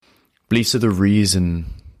Beliefs are the reason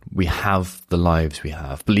we have the lives we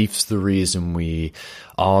have. Beliefs are the reason we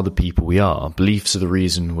are the people we are. Beliefs are the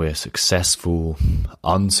reason we're successful,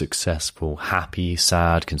 unsuccessful, happy,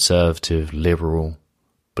 sad, conservative, liberal.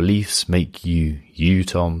 Beliefs make you,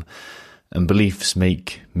 Tom, and beliefs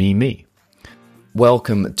make me.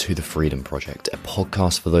 Welcome to The Freedom Project, a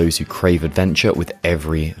podcast for those who crave adventure with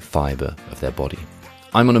every fibre of their body.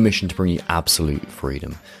 I'm on a mission to bring you absolute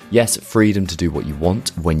freedom. Yes, freedom to do what you want,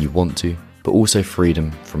 when you want to, but also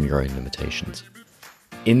freedom from your own limitations.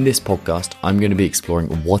 In this podcast, I'm going to be exploring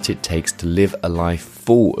what it takes to live a life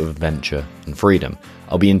full of adventure and freedom.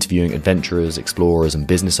 I'll be interviewing adventurers, explorers, and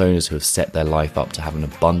business owners who have set their life up to have an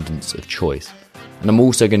abundance of choice. And I'm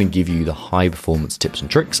also going to give you the high performance tips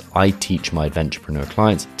and tricks I teach my Adventurepreneur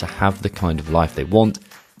clients to have the kind of life they want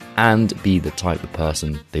and be the type of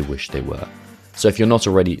person they wish they were. So if you're not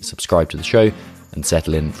already, subscribe to the show and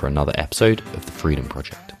settle in for another episode of The Freedom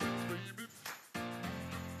Project.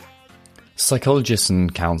 Psychologists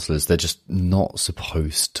and counsellors, they're just not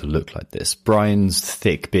supposed to look like this. Brian's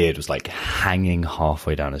thick beard was like hanging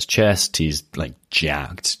halfway down his chest. He's like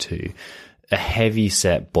jacked too. A heavy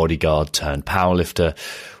set bodyguard turned powerlifter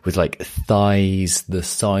with like thighs the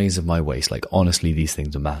size of my waist. Like honestly, these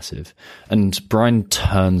things are massive. And Brian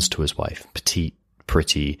turns to his wife, petite,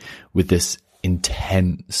 pretty, with this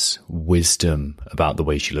intense wisdom about the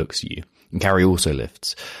way she looks at you. And Carrie also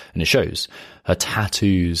lifts, and it shows. Her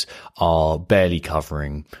tattoos are barely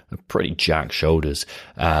covering pretty jacked shoulders,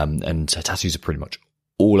 and her tattoos are pretty much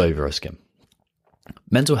all over her skin.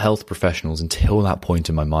 Mental health professionals, until that point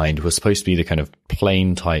in my mind, were supposed to be the kind of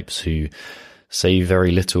plain types who say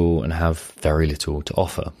very little and have very little to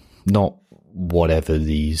offer, not whatever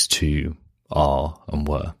these two are and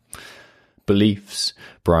were. Beliefs,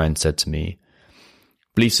 Brian said to me,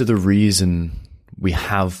 beliefs are the reason we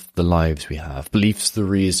have the lives we have. Beliefs are the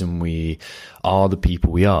reason we are the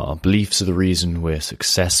people we are. Beliefs are the reason we're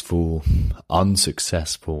successful,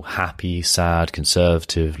 unsuccessful, happy, sad,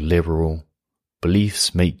 conservative, liberal.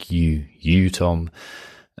 Beliefs make you, Tom,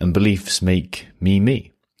 and beliefs make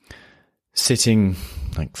me. Sitting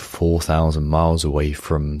like 4,000 miles away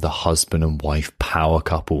from the husband and wife power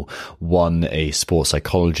couple, one a sports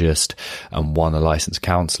psychologist and one a licensed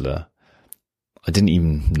counsellor, I didn't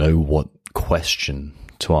even know what question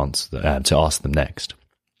to ask them next.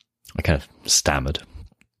 I kind of stammered.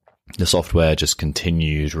 The software just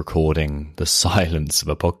continued recording the silence of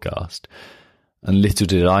a podcast. And little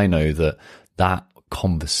did I know that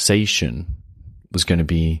conversation was going to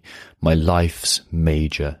be my life's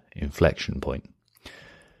major inflection point.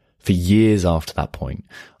 For years after that point,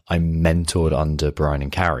 I mentored under Brian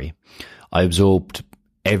and Carrie. I absorbed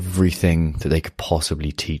everything that they could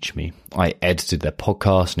possibly teach me. I edited their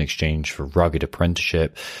podcast in exchange for rugged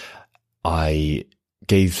apprenticeship. I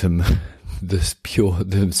gave them the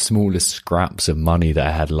smallest scraps of money that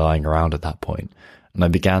I had lying around at that point. And I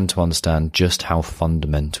began to understand just how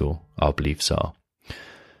fundamental our beliefs are.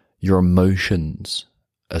 Your emotions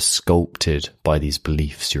are sculpted by these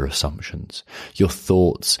beliefs, your assumptions. Your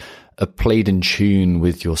thoughts are played in tune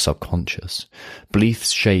with your subconscious.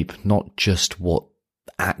 Beliefs shape not just what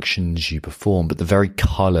actions you perform, but the very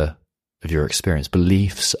colour of your experience.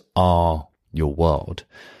 Beliefs are your world.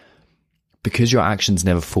 Because your actions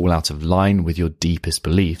never fall out of line with your deepest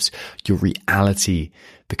beliefs, your reality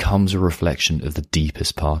becomes a reflection of the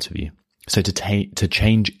deepest part of you. So to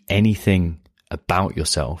change anything about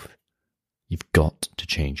yourself, you've got to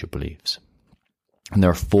change your beliefs. And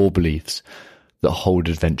there are 4 beliefs that hold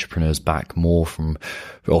adventurepreneurs back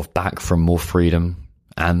from more freedom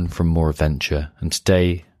and from more adventure. And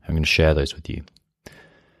today I'm going to share those with you.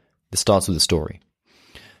 This starts with a story.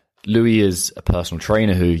 Louis is a personal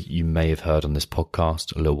trainer who you may have heard on this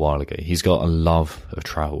podcast a little while ago. He's got a love of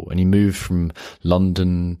travel, and he moved from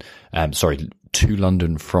London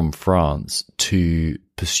from France to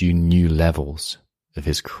pursue new levels of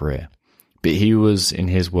his career. But he was, in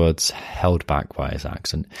his words, held back by his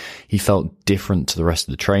accent. He felt different to the rest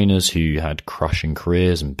of the trainers who had crushing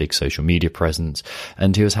careers and big social media presence,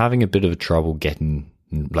 and he was having a bit of trouble getting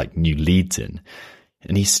like new leads in.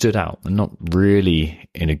 And he stood out, and not really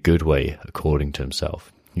in a good way, according to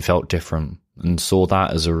himself. He felt different and saw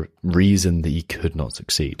that as a reason that he could not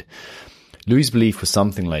succeed. Louis' belief was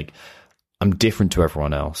something like, I'm different to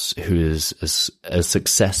everyone else who is as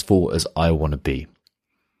successful as I want to be.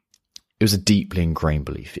 It was a deeply ingrained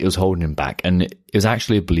belief. It was holding him back, and it was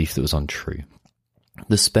actually a belief that was untrue.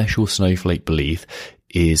 The special snowflake belief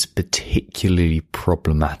is particularly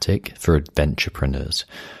problematic for adventurepreneurs.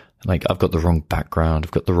 Like, I've got the wrong background,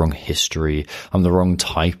 I've got the wrong history, I'm the wrong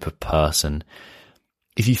type of person.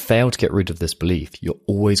 If you fail to get rid of this belief, you're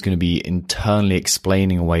always going to be internally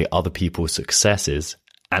explaining away other people's successes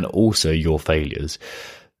and also your failures,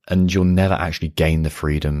 and you'll never actually gain the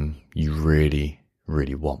freedom you really,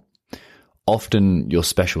 really want. Often your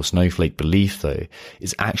special snowflake belief, though,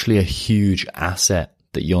 is actually a huge asset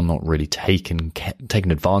that you're not really taken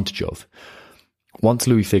advantage of. Once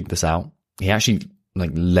Louis figured this out, he actually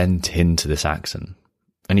lent into this accent,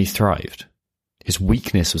 and he thrived. His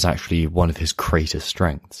weakness was actually one of his greatest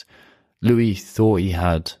strengths. Louis thought he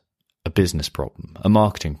had a business problem, a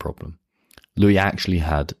marketing problem. Louis actually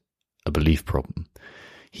had a belief problem.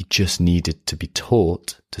 He just needed to be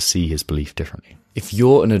taught to see his belief differently. If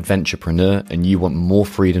you're an adventurepreneur and you want more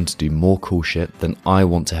freedom to do more cool shit, then I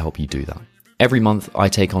want to help you do that. Every month, I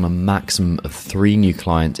take on a maximum of 3 new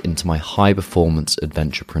clients into my high performance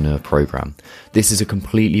Adventurepreneur program. This is a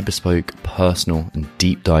completely bespoke, personal and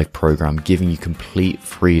deep dive program giving you complete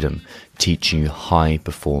freedom, teaching you high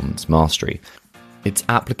performance mastery. It's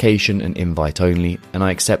application and invite only, and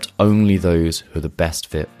I accept only those who are the best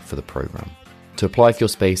fit for the program. To apply for your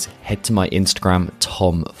space, head to my Instagram,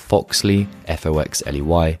 Tom Foxley,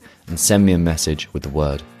 Foxley, and send me a message with the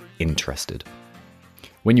word interested.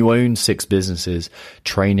 When you own 6 businesses,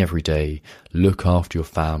 train every day, look after your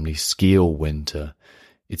family, ski all winter,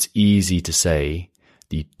 it's easy to say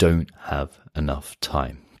that you don't have enough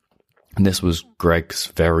time. And this was Greg's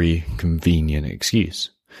very convenient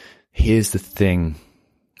excuse. Here's the thing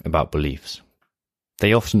about beliefs.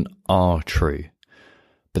 They often are true,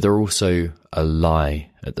 but they're also a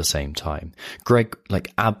lie at the same time. Greg,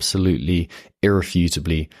 absolutely,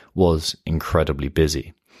 irrefutably, was incredibly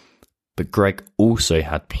busy. But Greg also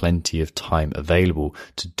had plenty of time available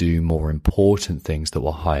to do more important things that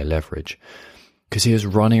were higher leverage, because he was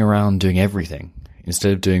running around doing everything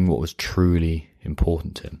instead of doing what was truly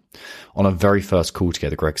important to him. On our very first call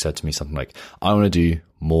together, Greg said to me something like, I want to do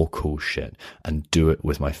more cool shit and do it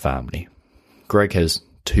with my family. Greg has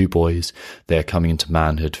 2 boys. They're coming into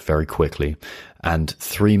manhood very quickly. And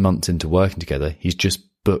 3 months into working together, he's just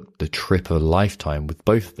booked the trip of a lifetime with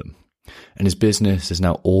both of them. And his business is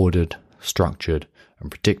now ordered, structured,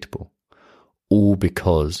 and predictable. All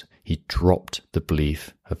because he dropped the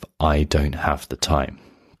belief of, I don't have the time.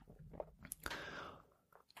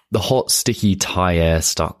 The hot, sticky Thai air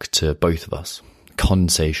stuck to both of us.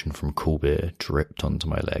 Condensation from cool beer dripped onto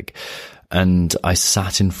my leg. And I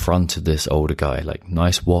sat in front of this older guy,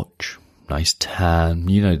 nice watch, nice tan,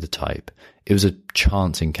 you know the type. It was a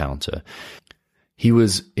chance encounter. He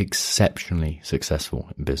was exceptionally successful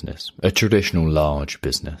in business, a traditional large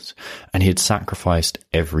business, and he had sacrificed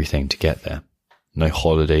everything to get there. No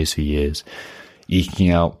holidays for years,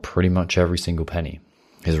 eking out pretty much every single penny.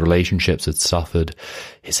 His relationships had suffered,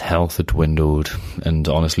 his health had dwindled, and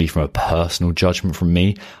honestly, from a personal judgment from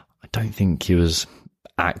me, I don't think he was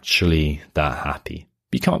actually that happy.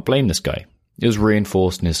 But you can't blame this guy. It was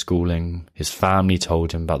reinforced in his schooling. His family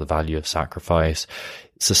told him about the value of sacrifice.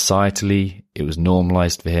 Societally, it was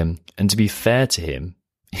normalized for him. And to be fair to him,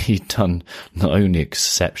 he'd done not only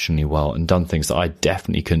exceptionally well and done things that I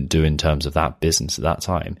definitely couldn't do in terms of that business at that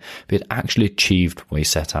time, but he'd actually achieved what he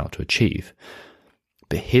set out to achieve.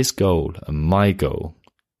 But his goal and my goal,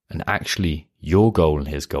 and actually your goal and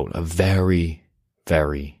his goal, are very,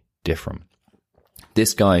 very different.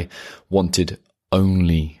 This guy wanted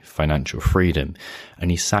only financial freedom,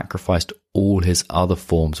 and he sacrificed all his other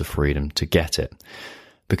forms of freedom to get it.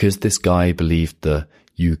 Because this guy believed the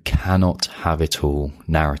you cannot have it all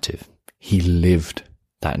narrative. He lived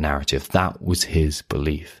that narrative. That was his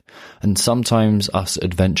belief. And sometimes us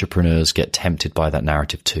adventurepreneurs get tempted by that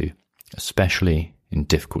narrative too, especially in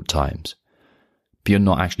difficult times. But you're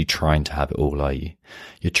not actually trying to have it all, are you?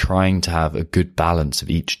 You're trying to have a good balance of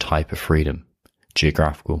each type of freedom,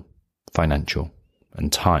 geographical, financial,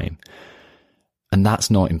 and time. And that's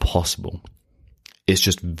not impossible. It's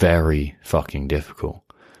just very fucking difficult,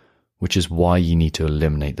 which is why you need to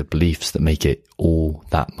eliminate the beliefs that make it all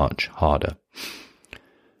that much harder.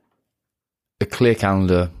 A clear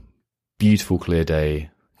calendar, beautiful clear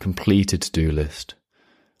day, completed to-do list.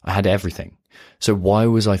 I had everything. So why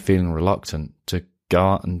was I feeling reluctant to go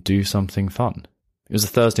out and do something fun? It was a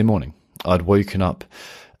Thursday morning. I'd woken up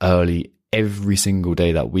early every single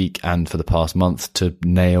day that week and for the past month to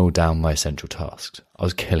nail down my essential tasks. I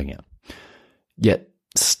was killing it. Yet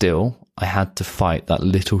still, I had to fight that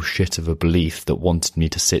little shit of a belief that wanted me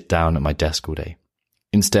to sit down at my desk all day.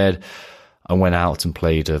 Instead, I went out and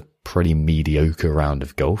played a pretty mediocre round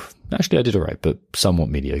of golf. Actually, I did all right, but somewhat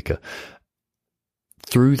mediocre.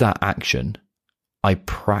 Through that action, I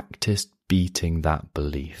practiced beating that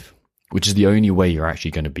belief, which is the only way you're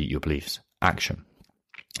actually going to beat your beliefs. Action.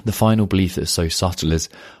 The final belief that is so subtle is,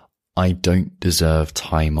 I don't deserve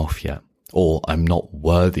time off yet, or I'm not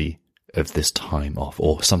worthy of this time off,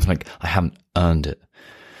 or something like, I haven't earned it.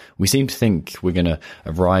 We seem to think we're going to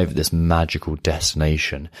arrive at this magical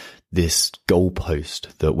destination, this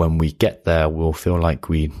goalpost that when we get there, we'll feel like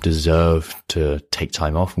we deserve to take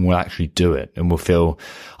time off, and we'll actually do it. And we'll feel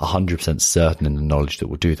 100% certain in the knowledge that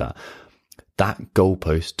we'll do that. That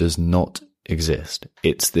goalpost does not exist.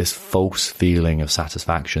 It's this false feeling of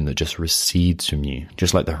satisfaction that just recedes from you,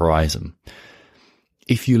 just like the horizon.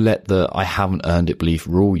 If you let the I haven't earned it belief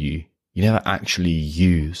rule you, you never actually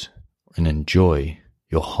use and enjoy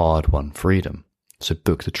your hard-won freedom. So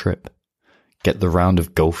book the trip. Get the round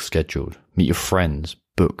of golf scheduled. Meet your friends.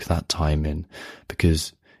 Book that time in,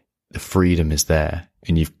 because the freedom is there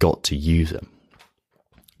and you've got to use it.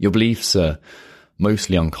 Your beliefs are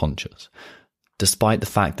mostly unconscious, despite the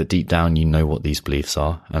fact that deep down you know what these beliefs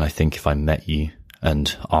are. And I think if I met you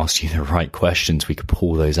and asked you the right questions, we could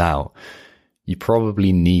pull those out. You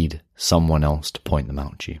probably need someone else to point them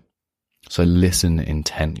out to you. So listen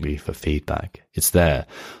intently for feedback. It's there.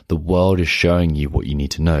 The world is showing you what you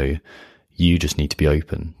need to know. You just need to be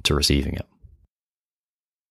open to receiving it.